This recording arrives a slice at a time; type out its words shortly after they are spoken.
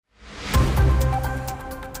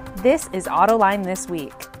This is Autoline This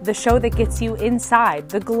Week, the show that gets you inside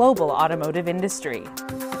the global automotive industry.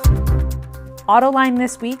 Autoline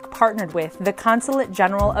This Week partnered with the Consulate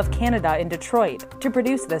General of Canada in Detroit to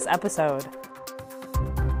produce this episode.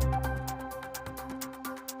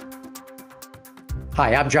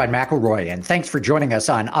 Hi, I'm John McElroy, and thanks for joining us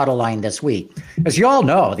on Autoline This Week. As you all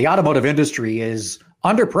know, the automotive industry is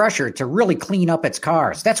under pressure to really clean up its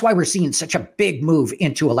cars. That's why we're seeing such a big move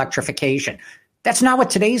into electrification. That's not what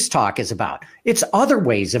today's talk is about. It's other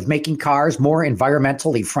ways of making cars more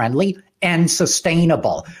environmentally friendly and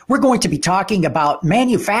sustainable. We're going to be talking about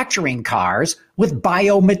manufacturing cars with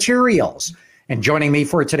biomaterials. And joining me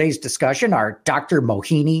for today's discussion are Dr.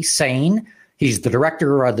 Mohini Sain. He's the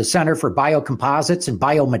director of the Center for Biocomposites and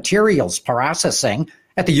Biomaterials Processing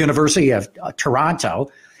at the University of Toronto.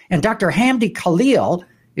 And Dr. Hamdi Khalil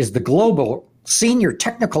is the Global Senior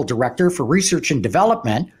Technical Director for Research and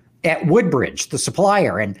Development at Woodbridge, the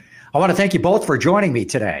supplier. And I want to thank you both for joining me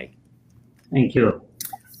today. Thank you.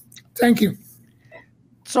 Thank you.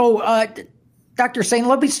 So, Dr. Sain,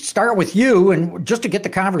 let me start with you. And just to get the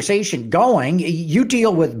conversation going, you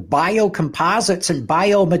deal with biocomposites and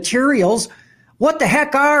biomaterials. What the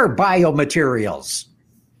heck are biomaterials?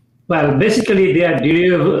 Well, basically, they are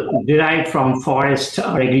derived from forest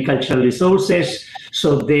or agricultural resources.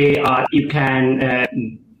 So they are, you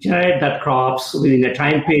can generate the crops within a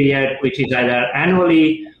time period, which is either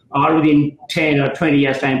annually or within 10 or 20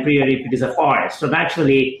 years time period if it is a forest. So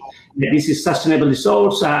naturally, this is sustainable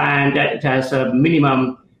resource and it has a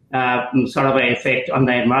minimum sort of an effect on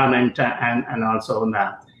the environment and also on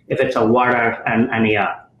the effects of water and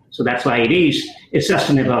air. So that's why it is a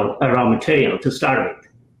sustainable raw material to start with.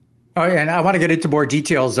 Oh, and I want to get into more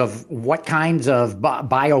details of what kinds of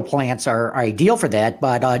bio plants are ideal for that.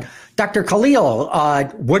 But Dr. Khalil,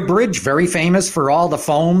 Woodbridge, very famous for all the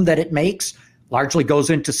foam that it makes, largely goes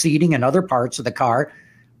into seating and other parts of the car.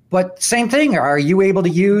 But same thing, are you able to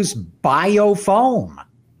use bio foam?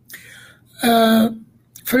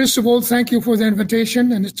 First of all, thank you for the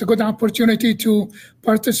invitation, and it's a good opportunity to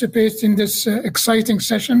participate in this exciting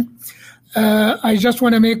session. I just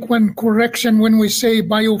want to make one correction. When we say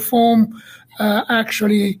biofoam,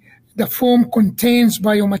 actually the foam contains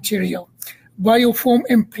biomaterial. Biofoam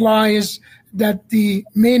implies that the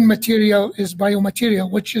main material is biomaterial,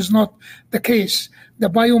 which is not the case. The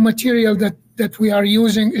biomaterial that we are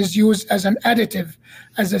using is used as an additive,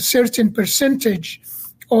 as a certain percentage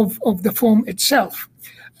of the foam itself.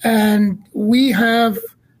 And we have,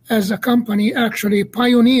 as a company, actually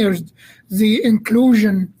pioneered the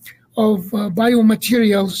inclusion of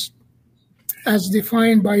biomaterials as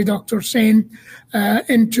defined by Dr. Sain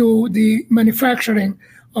into the manufacturing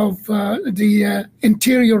of the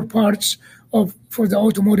interior parts for the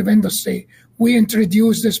automotive industry. We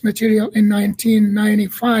introduced this material in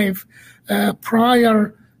 1995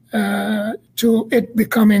 prior to it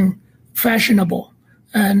becoming fashionable.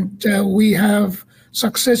 And we have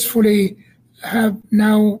successfully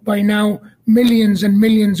by now millions and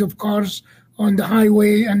millions of cars on the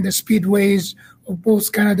highway and the speedways of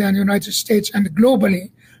both Canada and the United States and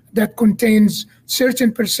globally that contains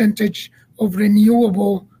certain percentage of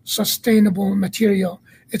renewable, sustainable material.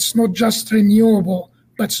 It's not just renewable,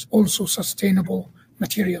 but it's also sustainable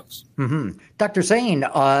materials. Mm-hmm. Dr. Sain,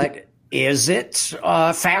 is it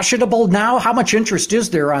fashionable now? How much interest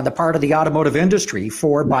is there on the part of the automotive industry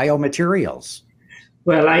for biomaterials?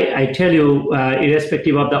 Well, I tell you,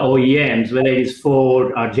 irrespective of the OEMs, whether it is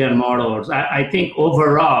Ford or General Motors, I think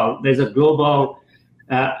overall there's a global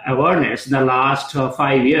awareness in the last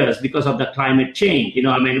 5 years because of the climate change.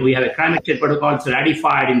 We have a climate change protocol that's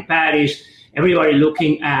ratified in Paris. Everybody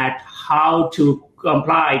looking at how to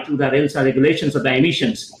comply to the rules and regulations of the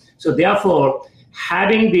emissions. So therefore,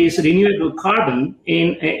 having this renewable carbon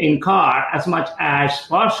in car as much as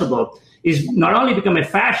possible is not only become a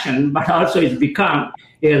fashion, but also it's become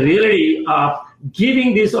a reality of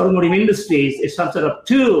giving these automotive industries some sort of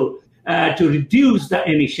tool to reduce the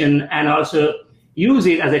emission and also use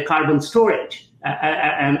it as a carbon storage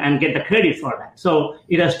and get the credit for that. So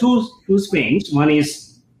it has two things. One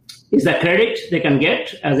is the credit they can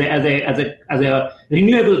get as a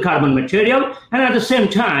renewable carbon material, and at the same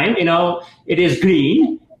time, it is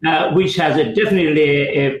green. Which has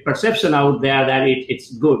definitely a perception out there that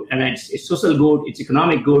it's good, and it's social good, it's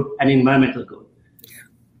economic good, and environmental good.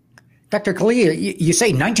 Dr. Khalil, you say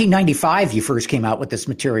 1995 you first came out with this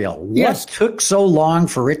material. Yes. What took so long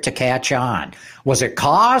for it to catch on? Was it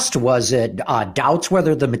cost? Was it doubts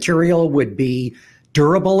whether the material would be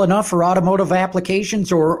durable enough for automotive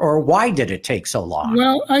applications, or why did it take so long?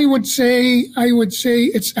 Well, I would say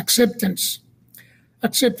it's acceptance.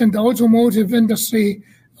 The automotive industry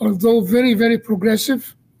although very, very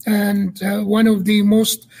progressive and one of the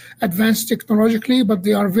most advanced technologically, but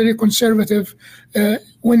they are very conservative.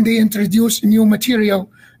 When they introduce a new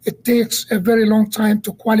material, it takes a very long time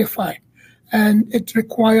to qualify, and it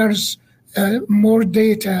requires more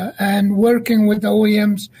data and working with the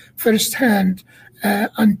OEMs firsthand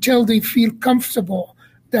until they feel comfortable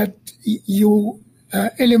that you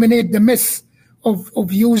eliminate the myth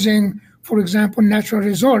of using, for example, natural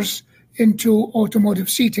resource into automotive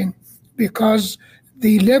seating, because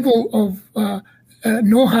the level of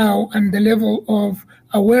know-how and the level of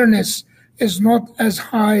awareness is not as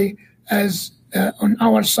high as on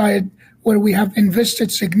our side, where we have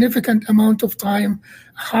invested significant amount of time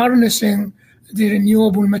harnessing the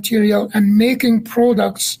renewable material and making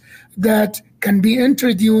products that can be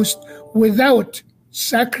introduced without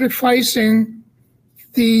sacrificing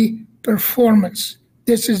the performance.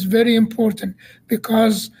 This is very important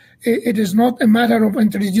because it is not a matter of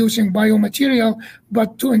introducing biomaterial,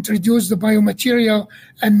 but to introduce the biomaterial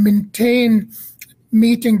and maintain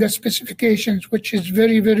meeting the specifications, which is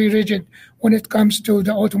very, very rigid when it comes to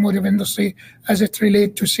the automotive industry as it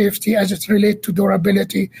relates to safety, as it relates to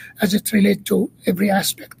durability, as it relates to every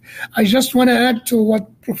aspect. I just want to add to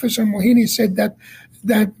what Professor Mohini said,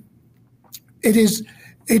 that it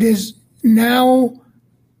is now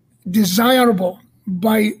desirable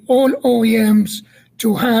by all OEMs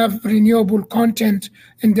to have renewable content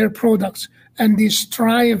in their products, and they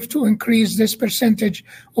strive to increase this percentage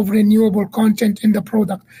of renewable content in the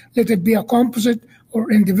product, let it be a composite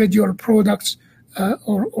or individual products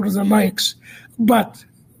or the likes. But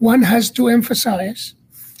one has to emphasize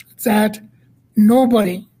that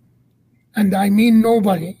nobody, and I mean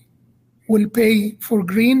nobody, will pay for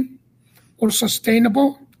green or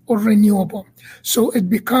sustainable or renewable. So it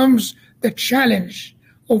becomes the challenge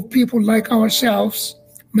of people like ourselves,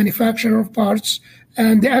 manufacturer of parts,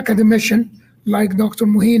 and the academician like Dr.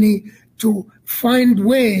 Mohini, to find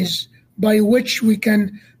ways by which we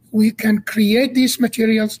can create these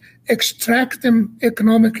materials, extract them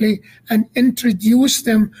economically, and introduce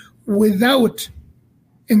them without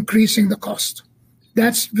increasing the cost.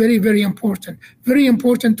 That's very, very important. Very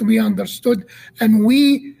important to be understood. And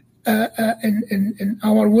we, in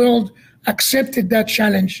our world, accepted that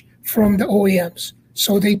challenge from the OEMs.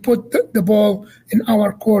 So they put the ball in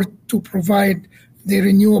our court to provide the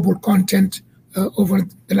renewable content over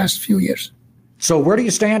the last few years. So where do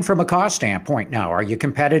you stand from a cost standpoint now? Are you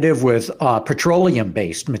competitive with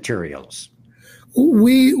petroleum-based materials?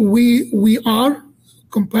 We are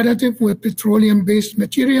competitive with petroleum-based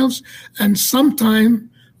materials, and sometimes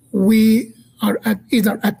we are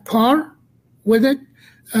either at par with it,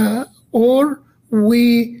 or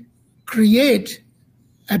we create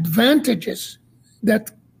advantages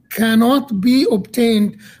that cannot be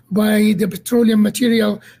obtained by the petroleum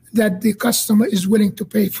material that the customer is willing to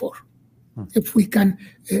pay for. If we can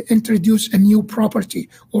introduce a new property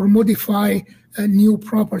or modify a new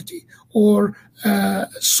property or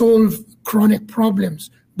solve chronic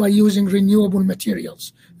problems by using renewable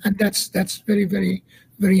materials. And that's very, very,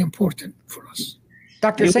 very important for us.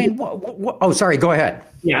 Dr. Sain, sorry, go ahead.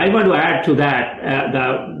 Yeah, I want to add to that,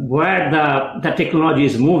 where the technology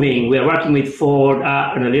is moving. We are working with Ford,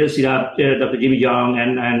 and the leadership of Dr. Jimmy Young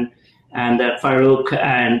and Farouk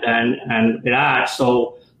and Virat.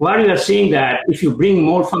 So what we are seeing that if you bring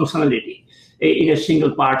more functionality in a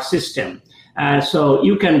single part system, so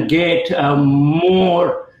you can get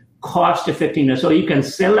more cost effectiveness. So you can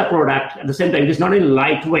sell a product at the same time. It's not only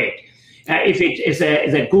lightweight. If it is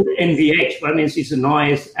a good NVH, that means it's a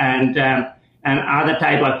noise and other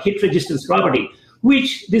type of heat resistance property,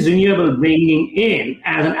 which this renewable bringing in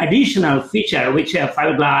as an additional feature, which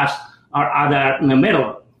fiberglass or other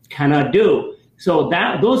metal cannot do. So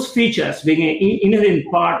that those features being an inherent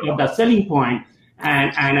part of the selling point,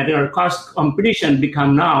 and their cost competition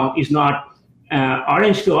become now is not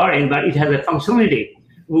orange to orange, but it has a functionality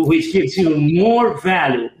which gives you more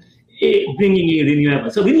value, bringing in renewable.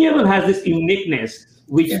 So renewable has this uniqueness,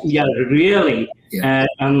 which we are really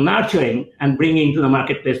nurturing and bringing to the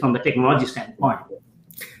marketplace from the technology standpoint.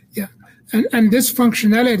 Yeah, and this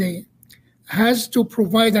functionality has to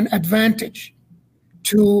provide an advantage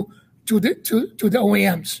to the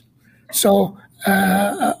OEMs. So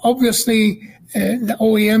obviously, the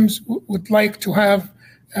OEMs would like to have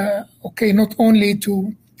not only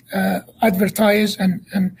to advertise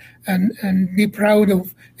and be proud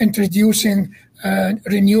of introducing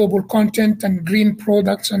renewable content and green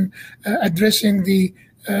products and addressing the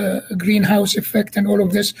greenhouse effect and all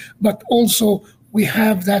of this, but also we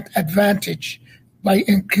have that advantage by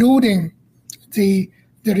including the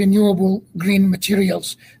the renewable green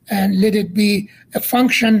materials and let it be a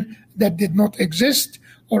function that did not exist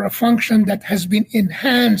or a function that has been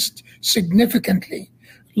enhanced significantly,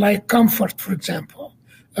 like comfort, for example,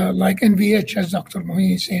 like NVH, as Dr.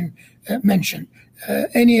 Mohin Hussein mentioned.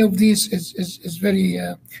 Any of these is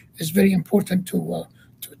very important to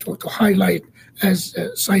highlight as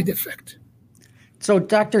a side effect. So,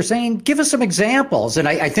 Dr. Zain, give us some examples, and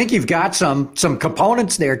I think you've got some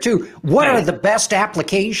components there too. What are the best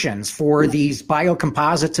applications for these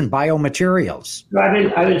biocomposites and biomaterials?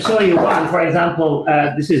 I will show you one. For example,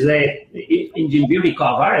 this is a engine beauty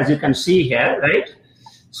cover, as you can see here, right?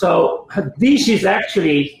 So this is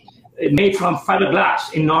actually made from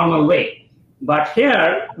fiberglass in normal way, but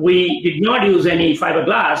here we did not use any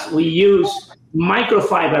fiberglass. We use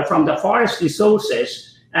microfiber from the forest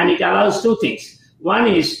resources, and it allows two things. One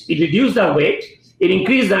is it reduces the weight, it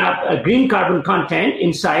increases the green carbon content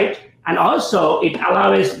inside, and also it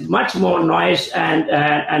allows much more noise and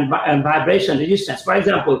vibration resistance. For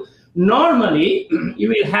example, normally you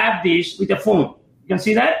will have this with a foam. You can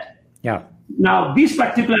see that? Yeah. Now, this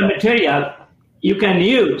particular material you can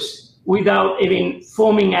use without even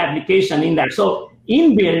foaming application in that. So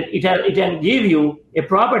inbuilt, it can give you a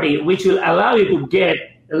property which will allow you to get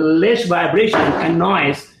less vibration and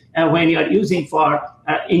noise when you are using for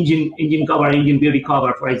engine cover, engine beauty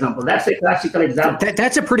cover, for example. That's a classical example.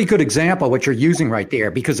 That's a pretty good example, what you're using right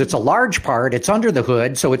there, because it's a large part, it's under the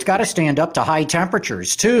hood, so it's got to stand up to high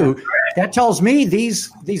temperatures too. That tells me these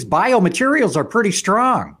biomaterials are pretty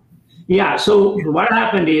strong. Yeah, so what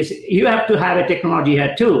happened is you have to have a technology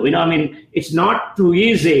here too. It's not too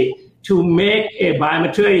easy to make a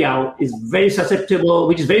biomaterial which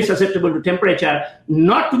is very susceptible to temperature,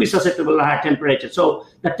 not to be susceptible to high temperature. So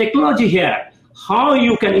the technology here, how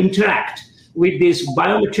you can interact with this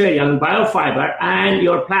biomaterial, biofiber, and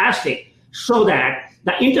your plastic so that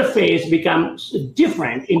the interface becomes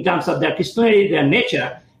different in terms of their crystallinity, their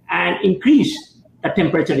nature, and increase the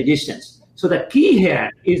temperature resistance. So the key here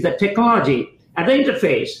is the technology at the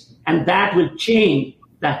interface, and that will change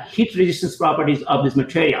the heat resistance properties of this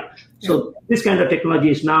material. So this kind of technology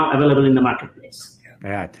is now available in the marketplace.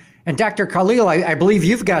 Yeah. And Dr. Khalil, I believe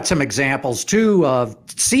you've got some examples too of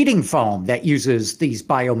seating foam that uses these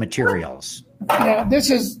biomaterials. Yeah, this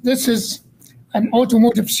is an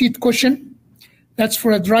automotive seat cushion. That's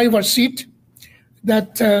for a driver's seat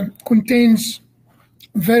that contains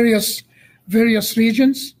various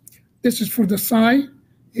regions. This is for the thigh.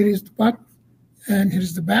 Here is the butt, and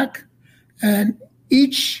here's the back. And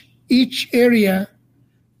each area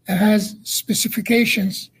has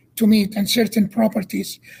specifications to meet and certain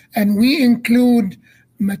properties. And we include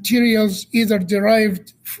materials either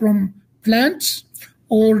derived from plants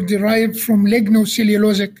or derived from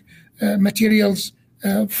lignocellulosic materials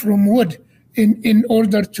from wood in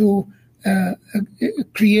order to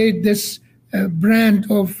create this brand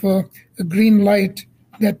of green light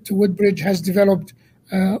that Woodbridge has developed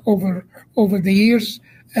over the years.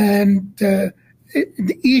 And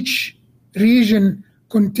each region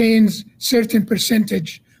contains certain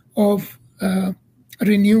percentage of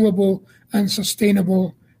renewable and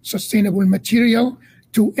sustainable material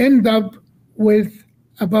to end up with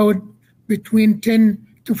about between 10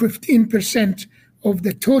 to 15% of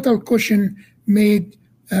the total cushion made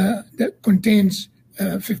that contains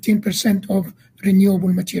 15% of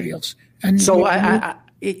renewable materials. And so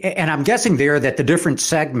and I'm guessing there that the different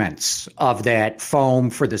segments of that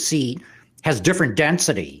foam for the seat has different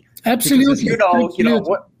density. Absolutely.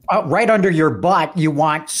 Right under your butt, you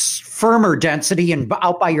want firmer density, and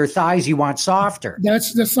out by your thighs, you want softer.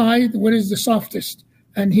 That's the side. What is the softest?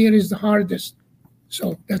 And here is the hardest.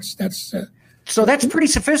 So that's. So that's pretty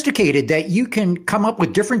sophisticated. That you can come up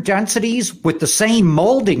with different densities with the same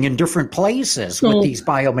molding in different places with these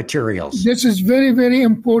biomaterials. This is very, very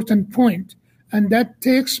important point, and that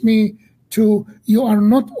takes me to you are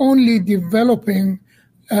not only developing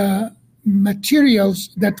materials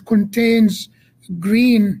that contains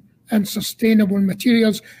green and sustainable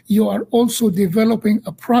materials, you are also developing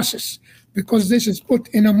a process, because this is put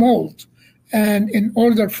in a mold. And in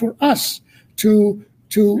order for us to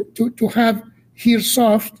have here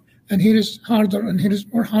soft and here is harder and here is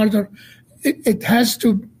more harder, it has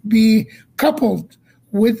to be coupled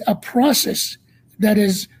with a process that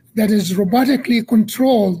is robotically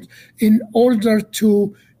controlled in order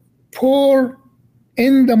to pour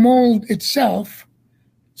in the mold itself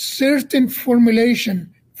certain formulation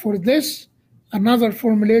for this, another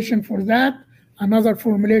formulation for that, another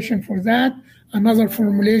formulation for that, another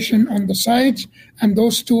formulation on the sides, and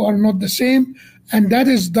those two are not the same. And that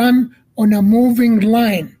is done on a moving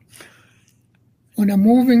line.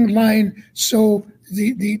 So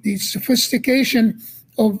the sophistication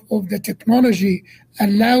of the technology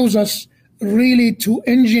allows us really to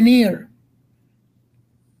engineer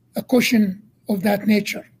a cushion of that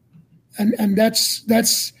nature. And that's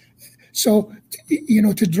so,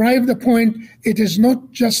 to drive the point, it is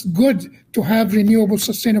not just good to have renewable,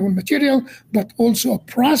 sustainable material, but also a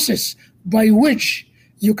process by which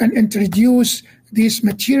you can introduce these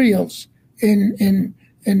materials in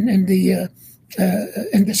the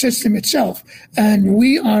system itself. And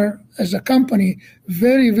we are, as a company,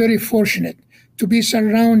 very, very fortunate to be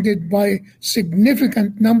surrounded by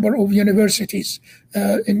significant number of universities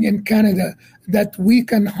in Canada that we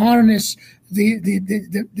can harness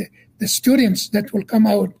the students that will come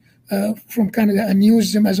out from Canada and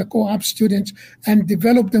use them as a co-op students and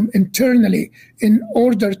develop them internally in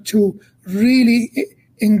order to really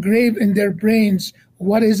engrave in their brains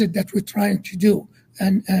what is it that we're trying to do.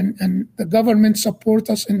 And the government support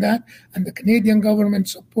us in that, and the Canadian government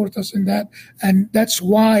support us in that. And that's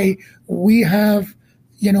why we have,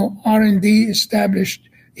 R&D established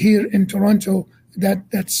here in Toronto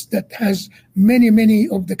that has many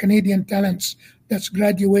of the Canadian talents that's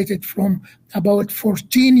graduated from about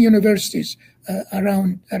 14 universities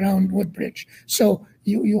around Woodbridge. So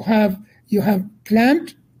you have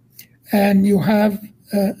plant and you have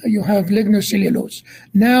lignocellulose.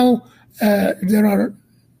 Now there are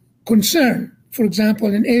concern. For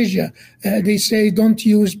example, in Asia, they say don't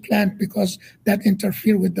use plant because that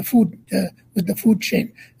interfere with the food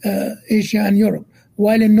chain. Asia and Europe.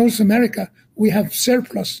 While in North America, we have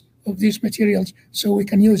surplus of these materials, so we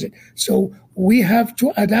can use it. So we have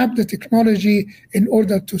to adapt the technology in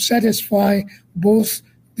order to satisfy both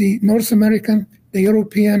the North American, the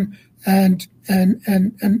European, and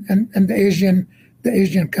the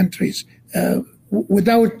Asian countries,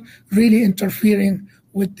 without really interfering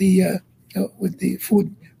with the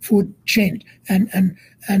food chain. And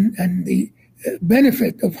the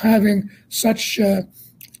benefit of having such a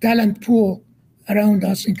talent pool around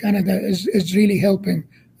us in Canada is really helping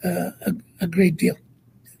a great deal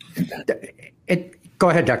in that. Go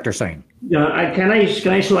ahead, Dr. Sain. Can I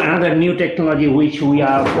show another new technology which we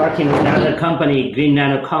are working with another company, Green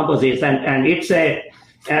Nano Composites, and it's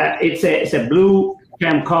a blue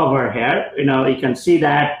cam cover here. You can see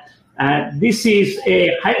that this is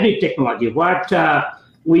a hybrid technology. What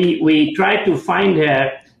we try to find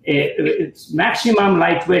here, it's maximum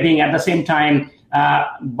lightweighting at the same time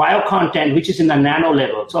bio content, which is in the nano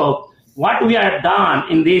level. So what we have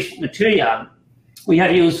done in this material, we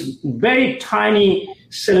have used very tiny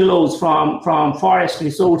cellulose from forest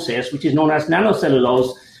resources, which is known as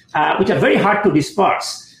nanocellulose, which are very hard to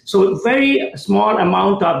disperse. So very small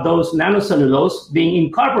amount of those nanocellulose being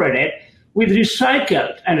incorporated with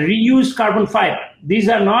recycled and reused carbon fiber. These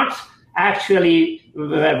are not actually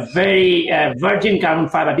very virgin carbon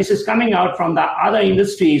fiber. This is coming out from the other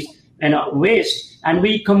industries waste, and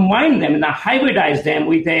we combine them and hybridize them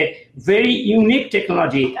with a very unique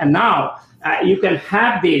technology. And now you can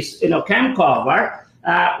have this cam cover,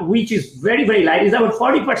 which is very, very light. It's about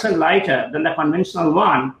 40% lighter than the conventional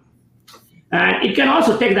one. And it can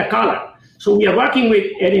also take the color. So we are working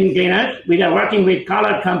with Erin Glenard, we are working with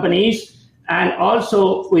color companies, and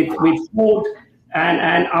also with food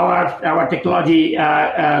and our technology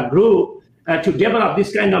group to develop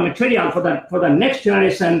this kind of material for the next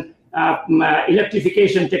generation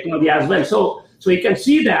electrification technology as well. So you can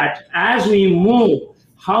see that as we move,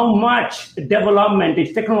 how much development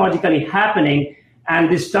is technologically happening,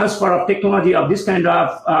 and this transfer of technology of this kind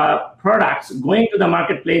of products going to the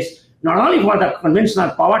marketplace, not only for the conventional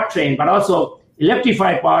powertrain, but also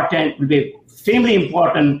electrified powertrain will be extremely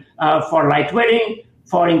important for lightweighting,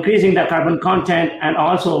 for increasing the carbon content, and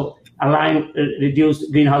also allowing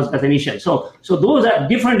reduced greenhouse gas emissions. So those are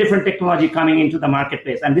different technology coming into the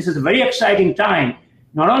marketplace. And this is a very exciting time,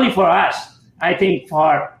 not only for us, I think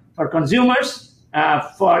for consumers,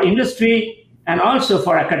 for industry, and also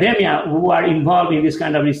for academia who are involved in this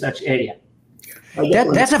kind of research area.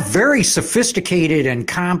 That's a very sophisticated and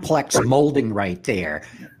complex molding right there.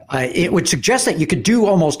 It would suggest that you could do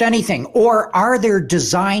almost anything. Or are there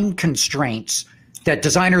design constraints that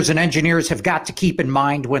designers and engineers have got to keep in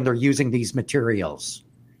mind when they're using these materials?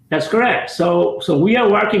 That's correct. So we are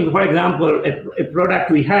working, for example, a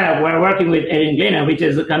product we have, we're working with Erin Glenard, which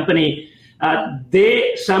is a company.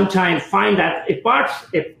 They sometimes find that a part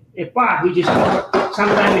which is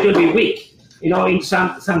sometimes it will be weak, in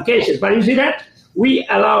some cases. But you see that we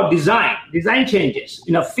allow design changes,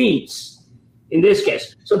 fins in this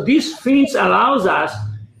case. So these fins allows us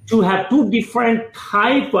to have two different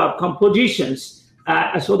type of compositions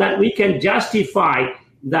so that we can justify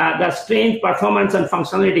the strength, performance, and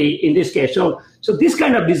functionality in this case. So So this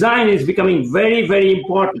kind of design is becoming very, very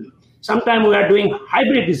important. Sometimes we are doing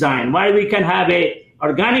hybrid design, where we can have a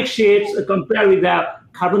organic sheets compared with the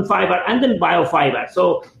carbon fiber and then biofiber,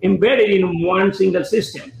 so embedded in one single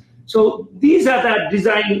system. So these are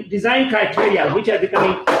the design criteria which are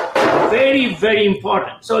becoming very, very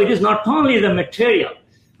important. So it is not only the material,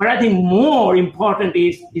 but I think more important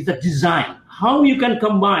is the design. How you can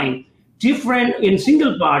combine different, in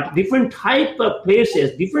single part, different type of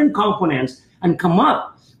places, different components, and come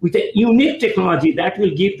up with a unique technology that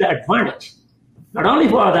will give the advantage, not only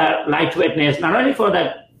for the lightweightness, not only for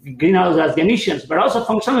the greenhouse gas emissions, but also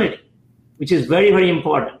functionality, which is very, very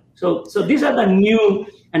important. So these are the new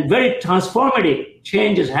and very transformative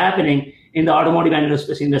changes happening in the automotive and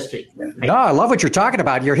aerospace industry. No, I love what you're talking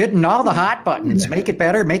about. You're hitting all the hot buttons. Make it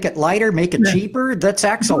better, make it lighter, make it cheaper. That's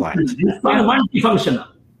excellent. Multifunctional.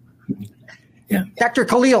 Yeah. Dr.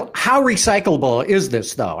 Khalil, how recyclable is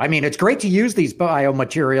this, though? I mean, it's great to use these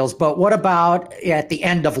biomaterials, but what about at the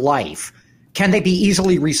end of life? Can they be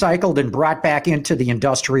easily recycled and brought back into the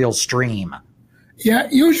industrial stream? Yeah,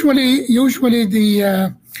 usually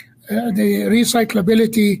the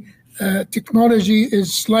recyclability technology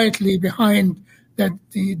is slightly behind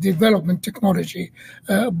the development technology.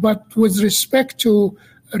 But with respect to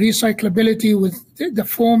recyclability, with the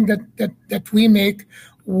foam that we make,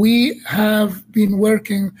 we have been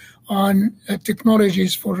working on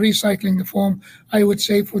technologies for recycling the foam, I would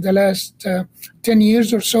say, for the last 10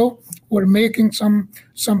 years or so. We're making some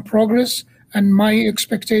progress, and my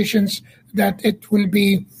expectations that it will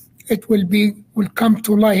come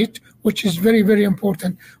to light, which is very, very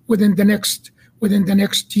important within the next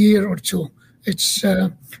year or two. It's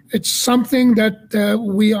something that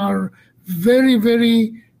we are very,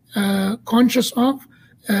 very conscious of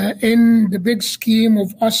in the big scheme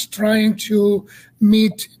of us trying to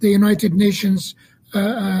meet the United Nations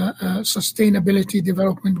sustainability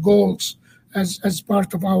development goals as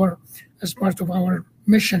part of our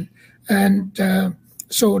mission. And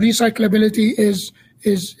so recyclability is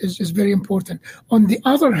very important. On the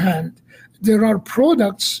other hand, there are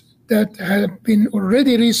products that have been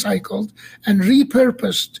already recycled and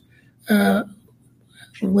repurposed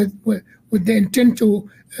with the intent to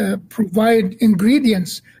provide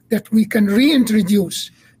ingredients that we can reintroduce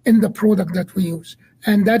in the product that we use.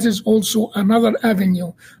 And that is also another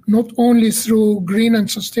avenue, not only through green and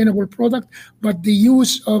sustainable product, but the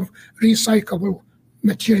use of recyclable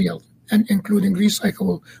material and including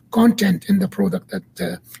recyclable content in the product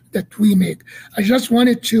that we make. I just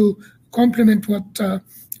wanted to complement what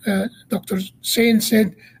Dr. Sain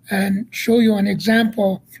said and show you an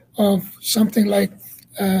example of something like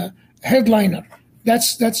headliner.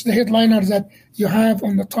 That's the headliner that you have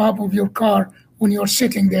on the top of your car when you're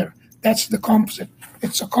sitting there. That's the composite.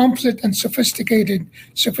 It's a composite and sophisticated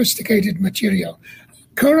material.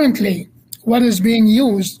 Currently, what is being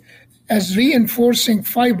used as reinforcing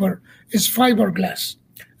fiber is fiberglass.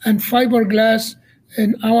 And fiberglass,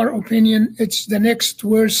 in our opinion, it's the next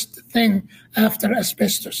worst thing after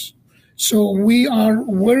asbestos. So we are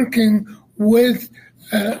working with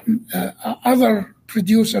other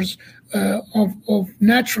producers of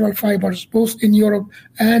natural fibers, both in Europe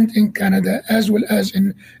and in Canada, as well as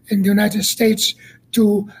in the United States,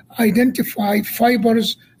 to identify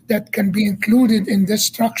fibers that can be included in this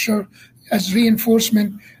structure as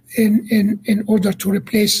reinforcement in order to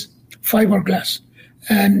replace fiberglass.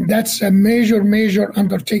 And that's a major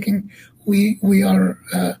undertaking we are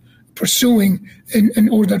pursuing in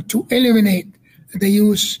order to eliminate the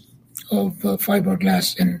use of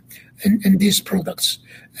fiberglass in these products.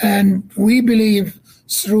 And we believe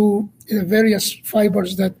through the various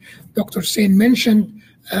fibers that Dr. Sain mentioned,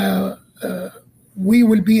 we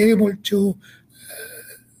will be able to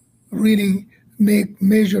really make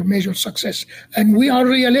major success. And we are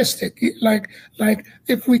realistic, like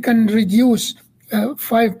if we can reduce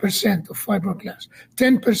 5% of fiberglass,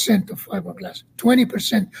 10% of fiberglass,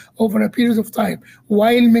 20% over a period of time,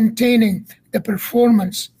 while maintaining the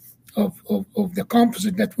performance of the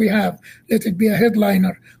composite that we have, let it be a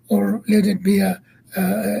headliner or let it be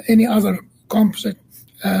any other composite,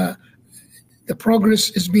 the progress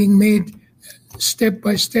is being made step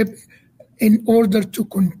by step in order to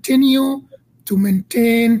continue to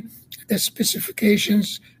maintain the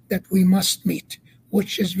specifications that we must meet,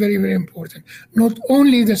 which is very, very important. Not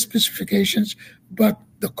only the specifications, but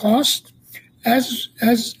the cost, as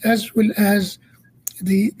well as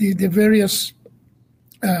the various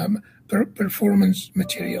performance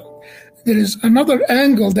material. There is another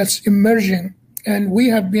angle that's emerging, and we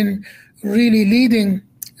have been really leading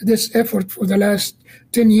this effort for the last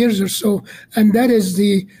 10 years or so, and that is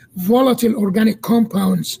the volatile organic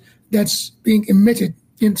compounds that's being emitted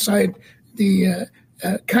inside the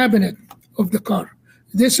cabinet of the car.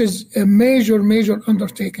 This is a major, major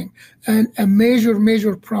undertaking and a major,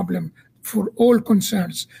 major problem for all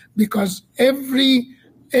concerns, because every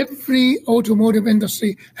automotive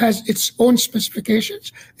industry has its own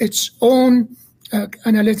specifications, its own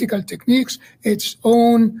analytical techniques, its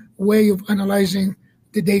own way of analyzing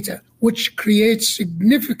the data, which creates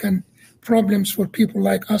significant problems for people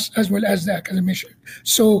like us as well as the academician.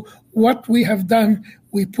 So what we have done,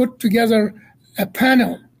 we put together a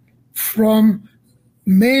panel from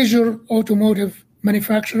major automotive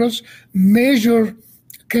manufacturers, major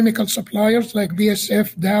chemical suppliers like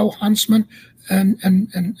BASF, Dow, Huntsman, and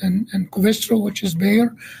Covestro, which is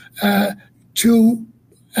Bayer,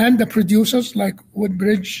 and the producers like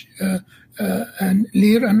Woodbridge and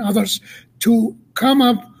Lear and others, to come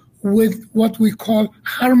up with what we call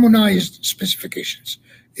harmonized specifications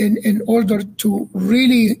in order to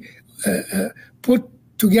really put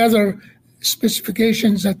together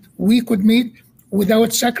specifications that we could meet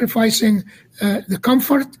without sacrificing the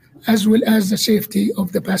comfort as well as the safety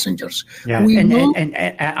of the passengers. Yeah, and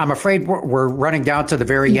I'm afraid we're running down to the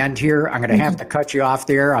very end here. I'm going to have to cut you off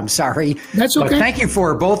there. I'm sorry. That's okay. But thank you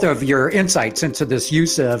for both of your insights into this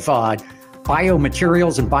use of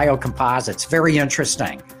biomaterials and biocomposites. Very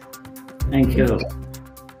interesting. Thank you.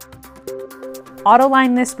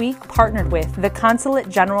 Autoline This Week partnered with the Consulate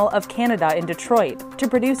General of Canada in Detroit to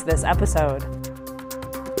produce this episode.